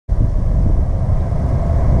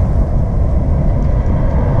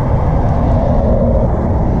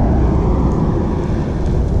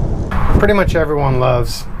Pretty much everyone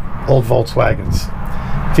loves old Volkswagens.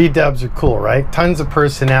 V-dubs are cool, right? Tons of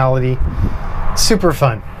personality, super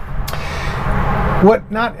fun.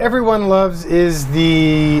 What not everyone loves is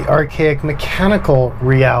the archaic mechanical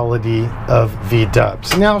reality of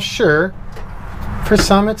V-dubs. Now, sure, for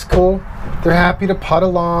some it's cool. They're happy to putt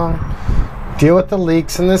along, deal with the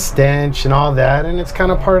leaks and the stench and all that, and it's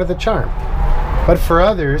kind of part of the charm. But for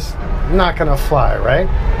others, not gonna fly, right?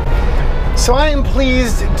 So I am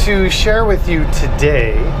pleased to share with you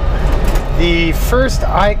today the first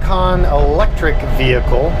Icon electric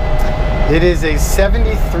vehicle. It is a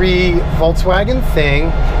 73 Volkswagen Thing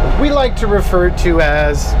we like to refer to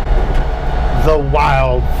as the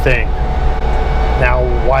WildThing. Now,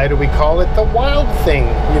 why do we call it the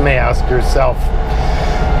WildThing, you may ask yourself?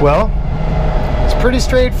 Well, it's pretty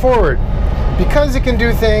straightforward. Because it can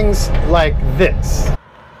do things like this.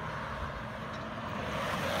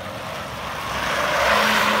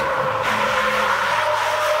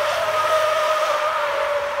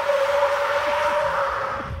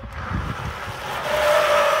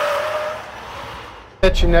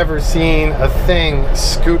 Bet you never seen a thing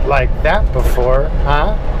scoot like that before,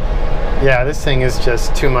 huh? Yeah, this thing is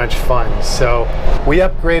just too much fun. So we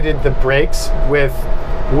upgraded the brakes with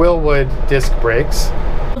Willwood disc brakes.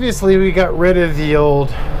 Obviously, we got rid of the old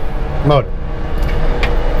motor.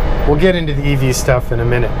 We'll get into the EV stuff in a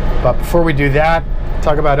minute. But before we do that,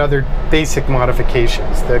 talk about other basic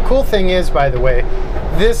modifications. The cool thing is, by the way,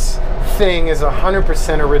 this thing is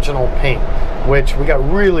 100% original paint, which we got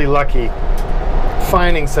really lucky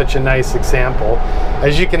finding such a nice example.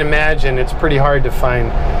 As you can imagine, it's pretty hard to find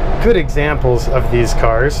good examples of these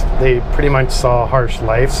cars. They pretty much saw harsh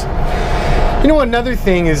lives. You know, another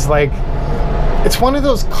thing is, like, it's one of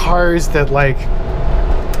those cars that, like,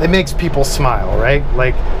 it makes people smile, right?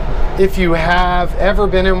 Like, if you have ever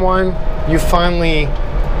been in one, you finally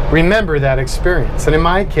remember that experience. And in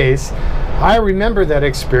my case, I remember that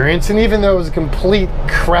experience, and even though it was a complete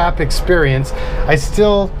crap experience, I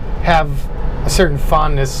still have a certain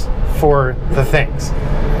fondness for the things.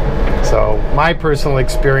 So my personal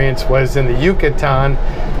experience was in the Yucatan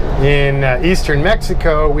in eastern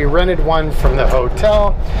Mexico. We rented one from the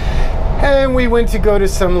hotel and we went to go to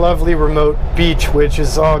some lovely remote beach, which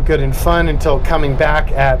is all good and fun until coming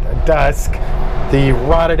back at dusk. The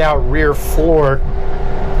rotted out rear floor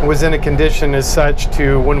was in a condition as such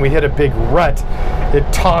to, when we hit a big rut, it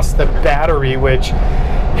tossed the battery, which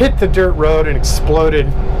hit the dirt road and exploded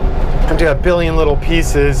into a billion little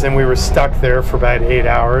pieces, and we were stuck there for about 8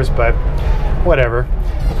 hours, but whatever.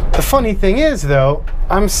 The funny thing is, though,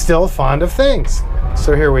 I'm still fond of things.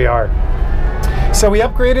 So here we are. So we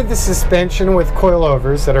upgraded the suspension with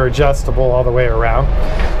coilovers that are adjustable all the way around,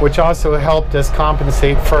 which also helped us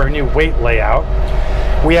compensate for our new weight layout.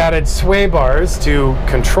 We added sway bars to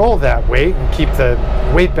control that weight and keep the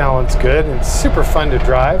weight balance good, and it's super fun to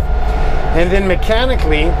drive. And then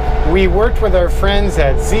mechanically, we worked with our friends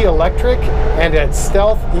at Z Electric and at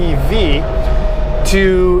Stealth EV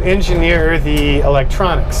to engineer the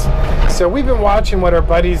electronics. So we've been watching what our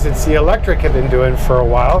buddies at Z Electric have been doing for a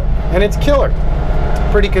while, and it's killer.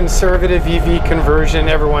 Pretty conservative EV conversion,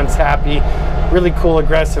 everyone's happy, really cool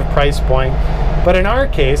aggressive price point. But in our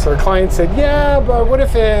case, our client said, yeah, but what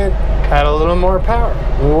if it had a little more power?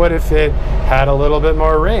 What if it had a little bit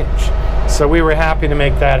more range? So we were happy to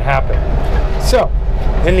make that happen. So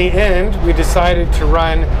in the end, we decided to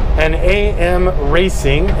run an AM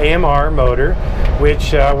Racing, AMR motor,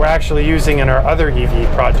 which we're actually using in our other EV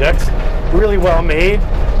projects. Really well made,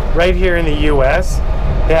 right here in the US.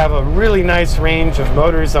 They have a really nice range of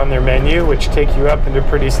motors on their menu, which take you up into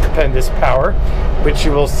pretty stupendous power, which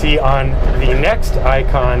you will see on the next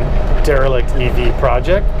Icon Derelict EV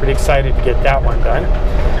project. Pretty excited to get that one done.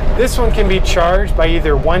 This one can be charged by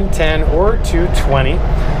either 110 or 220.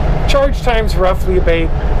 Charge time's roughly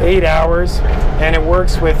about 8 hours, and it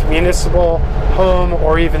works with municipal, home,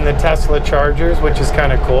 or even the Tesla chargers, which is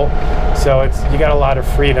kind of cool. So you got a lot of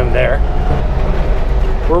freedom there.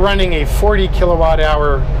 We're running a 40 kilowatt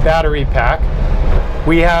hour battery pack.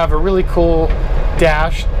 We have a really cool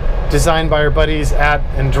dash designed by our buddies at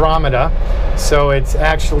Andromeda. So it's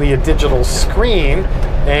actually a digital screen,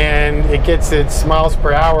 and it gets its miles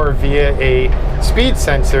per hour via a speed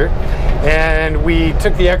sensor. And we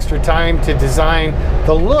took the extra time to design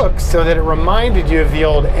the look so that it reminded you of the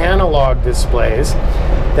old analog displays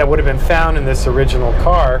that would have been found in this original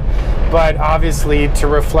car, but obviously to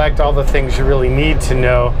reflect all the things you really need to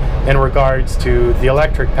know in regards to the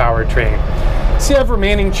electric powertrain. So you have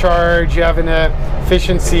remaining charge, you have an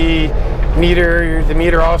efficiency meter. The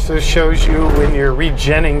meter also shows you when you're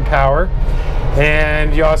regenning power,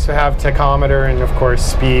 and you also have tachometer and of course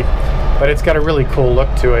speed. but it's got a really cool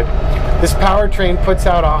look to it. This powertrain puts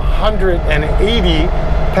out 180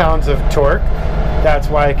 pounds of torque. That's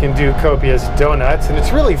why it can do copious donuts, and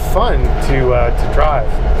it's really fun to drive.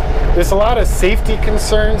 There's a lot of safety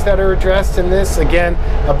concerns that are addressed in this, again,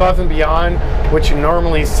 above and beyond what you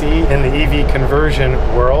normally see in the EV conversion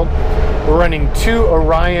world. We're running 2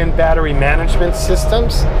 Orion battery management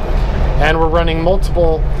systems, and we're running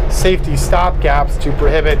multiple safety stop gaps to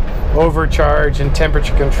prohibit overcharge and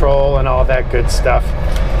temperature control and all that good stuff.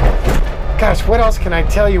 Gosh, what else can I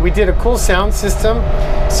tell you? We did a cool sound system,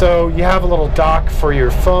 so you have a little dock for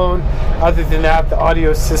your phone. Other than that, the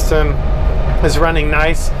audio system is running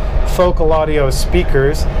nice focal audio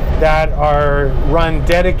speakers that are run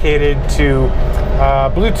dedicated to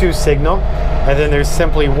Bluetooth signal, and then there's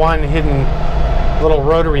simply one hidden little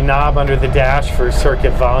rotary knob under the dash for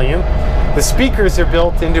circuit volume. The speakers are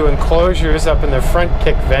built into enclosures up in the front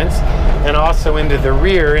kick vents and also into the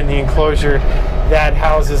rear in the enclosure that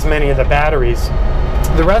houses many of the batteries.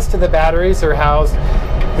 The rest of the batteries are housed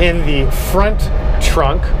in the front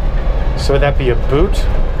trunk, so that'd be a boot,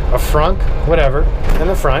 a frunk, whatever, in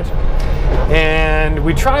the front. And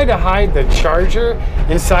we tried to hide the charger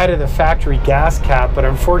inside of the factory gas cap, but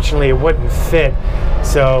unfortunately it wouldn't fit,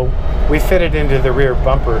 so we fit it into the rear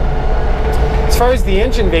bumper. As far as the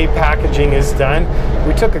engine bay packaging is done,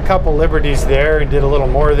 we took a couple liberties there and did a little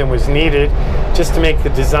more than was needed just to make the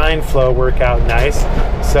design flow work out nice.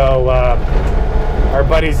 So our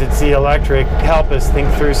buddies at Z Electric help us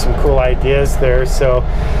think through some cool ideas there. So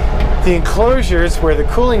the enclosures where the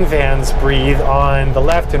cooling fans breathe on the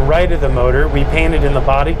left and right of the motor, we painted in the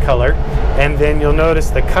body color, and then you'll notice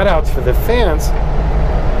the cutouts for the fans.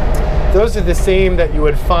 Those are the same that you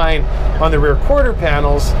would find on the rear quarter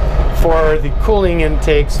panels for the cooling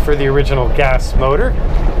intakes for the original gas motor.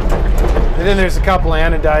 And then there's a couple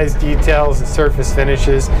anodized details and surface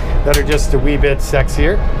finishes that are just a wee bit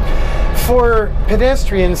sexier. For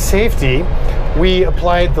pedestrian safety, we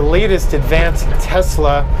applied the latest advanced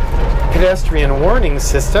Tesla pedestrian warning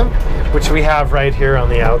system, which we have right here on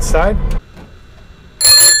the outside.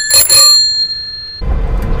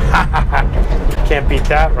 Can't beat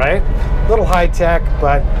that, right? A little high tech,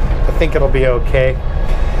 but I think it'll be okay.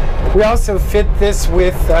 We also fit this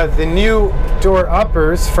with the new door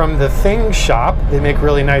uppers from the WildThing shop. They make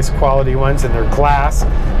really nice quality ones, and they're glass,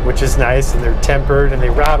 which is nice, and they're tempered, and they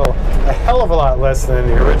rattle a hell of a lot less than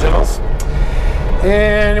the originals.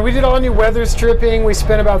 And we did all new weather stripping. We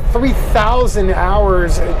spent about 3,000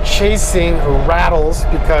 hours chasing rattles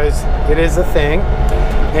because it is a thing.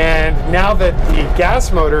 And now that the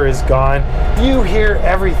gas motor is gone, you hear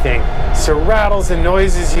everything. So rattles and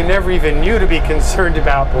noises you never even knew to be concerned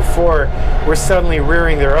about before were suddenly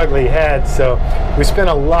rearing their ugly heads. So we spent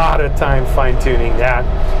a lot of time fine-tuning that.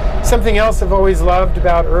 Something else I've always loved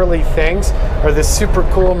about early things are the super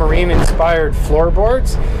cool marine-inspired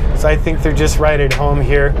floorboards. So I think they're just right at home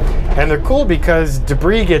here. And they're cool because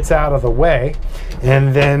debris gets out of the way.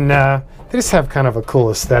 And then they just have kind of a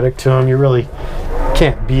cool aesthetic to them. You really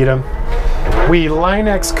can't beat them. We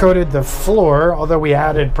Line-X coated the floor, although we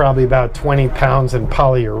added probably about 20 pounds in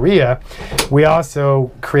polyurea. We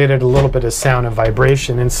also created a little bit of sound and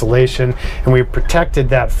vibration insulation, and we protected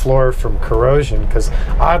that floor from corrosion because,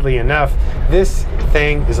 oddly enough, this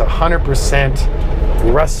thing is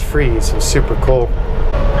 100% rust-free, so super cool.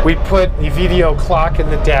 We put a video clock in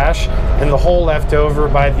the dash and the hole left over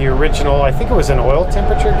by the original, I think it was an oil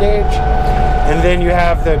temperature gauge. And then you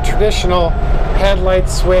have the traditional headlight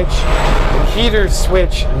switch and heater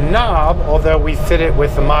switch knob, although we fit it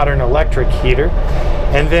with the modern electric heater.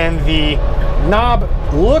 And then the knob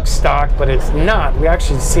looks stock, but it's not. We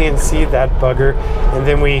actually CNC'd that bugger, and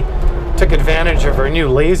then we took advantage of our new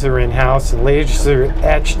laser in-house and laser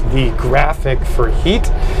etched the graphic for heat.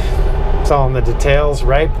 It's all in the details,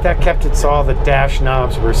 right? But that kept it so all the dash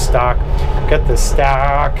knobs were stock. Got the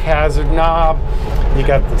stock hazard knob. You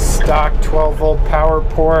got the stock 12-volt power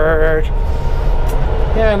port.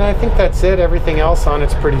 Yeah, and I think that's it. Everything else on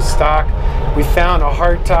it's pretty stock. We found a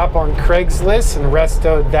hardtop on Craigslist and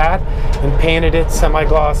restoed that and painted it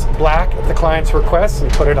semi-gloss black at the client's request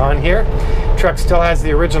and put it on here. Truck still has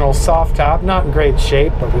the original soft top, not in great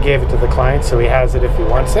shape, but we gave it to the client so he has it if he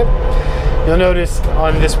wants it. You'll notice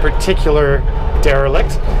on this particular Derelict,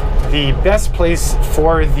 the best place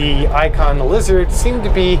for the icon, the lizard, seemed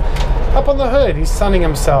to be up on the hood, he's sunning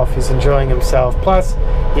himself, he's enjoying himself. Plus,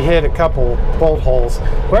 he hit a couple bolt holes.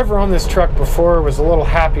 Whoever owned this truck before was a little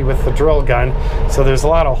happy with the drill gun, so there's a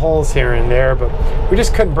lot of holes here and there, but we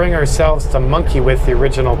just couldn't bring ourselves to monkey with the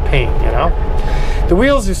original paint, you know? The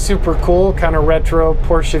wheels are super cool, kind of retro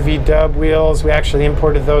Porsche V-dub wheels. We actually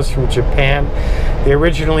imported those from Japan. They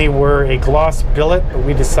originally were a gloss billet, but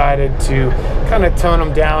we decided to kind of tone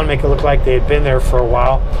them down, make it look like they had been there for a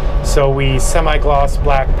while. So we semi-gloss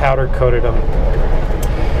black powder coated them.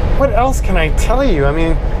 What else can I tell you? I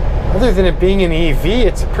mean, other than it being an EV,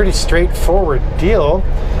 it's a pretty straightforward deal.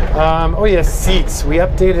 Oh yeah, seats. We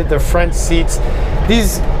updated the front seats.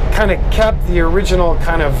 These kind of kept the original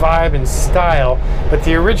kind of vibe and style, but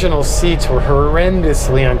the original seats were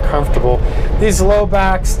horrendously uncomfortable. These low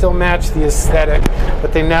backs still match the aesthetic,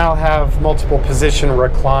 but they now have multiple position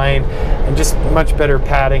recline and just much better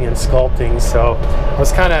padding and sculpting. So I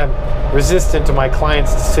was kind of resistant to my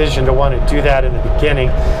client's decision to want to do that in the beginning,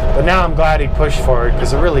 but now I'm glad he pushed for it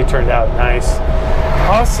because it really turned out nice.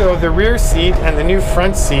 Also, the rear seat and the new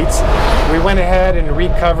front seats, we went ahead and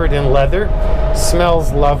recovered in leather.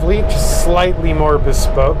 Smells lovely, just slightly more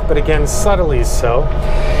bespoke, but again, subtly so.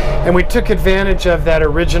 And we took advantage of that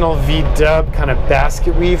original V-dub kind of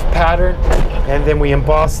basket weave pattern, and then we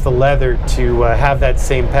embossed the leather to have that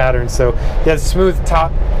same pattern. So you have smooth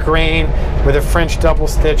top grain with a French double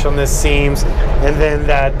stitch on the seams, and then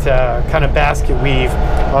that kind of basket weave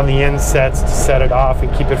on the insets to set it off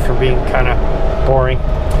and keep it from being kind of boring.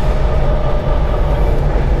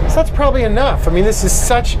 So that's probably enough. I mean, this is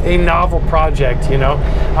such a novel project, you know.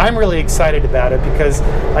 I'm really excited about it because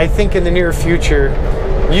I think in the near future,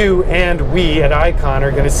 you and we at Icon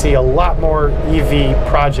are going to see a lot more EV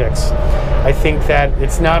projects. I think that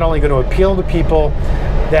it's not only going to appeal to people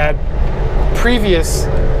that previous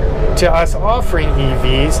to us offering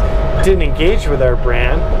EVs didn't engage with our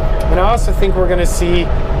brand, and I also think we're going to see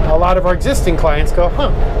a lot of our existing clients go,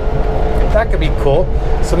 huh, that could be cool.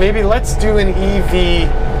 So maybe let's do an EV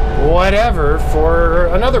whatever for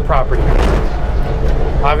another property.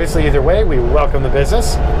 Obviously, either way, we welcome the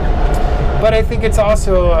business. But I think it's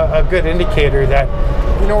also a good indicator that,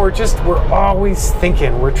 you know, we're always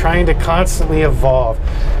thinking. We're trying to constantly evolve.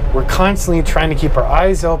 We're constantly trying to keep our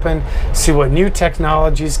eyes open, see what new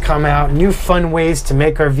technologies come out, new fun ways to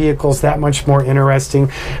make our vehicles that much more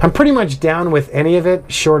interesting. I'm pretty much down with any of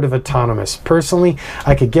it short of autonomous. Personally,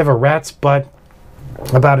 I could give a rat's butt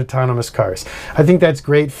about autonomous cars. I think that's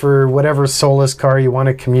great for whatever soulless car you want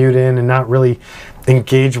to commute in and not really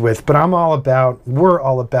engage with. But we're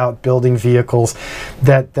all about building vehicles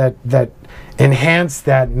that enhance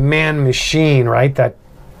that man-machine, right? That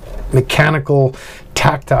mechanical,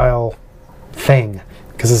 tactile thing,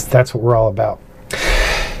 because that's what we're all about.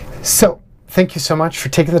 So, thank you so much for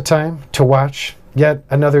taking the time to watch yet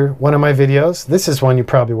another one of my videos. This is one you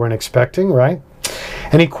probably weren't expecting, right?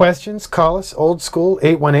 Any questions, call us, old school,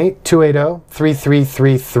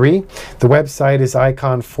 818-280-3333. The website is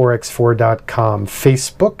icon4x4.com.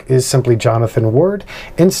 Facebook is simply Jonathan Ward.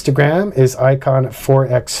 Instagram is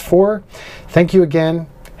icon4x4. Thank you again.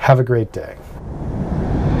 Have a great day.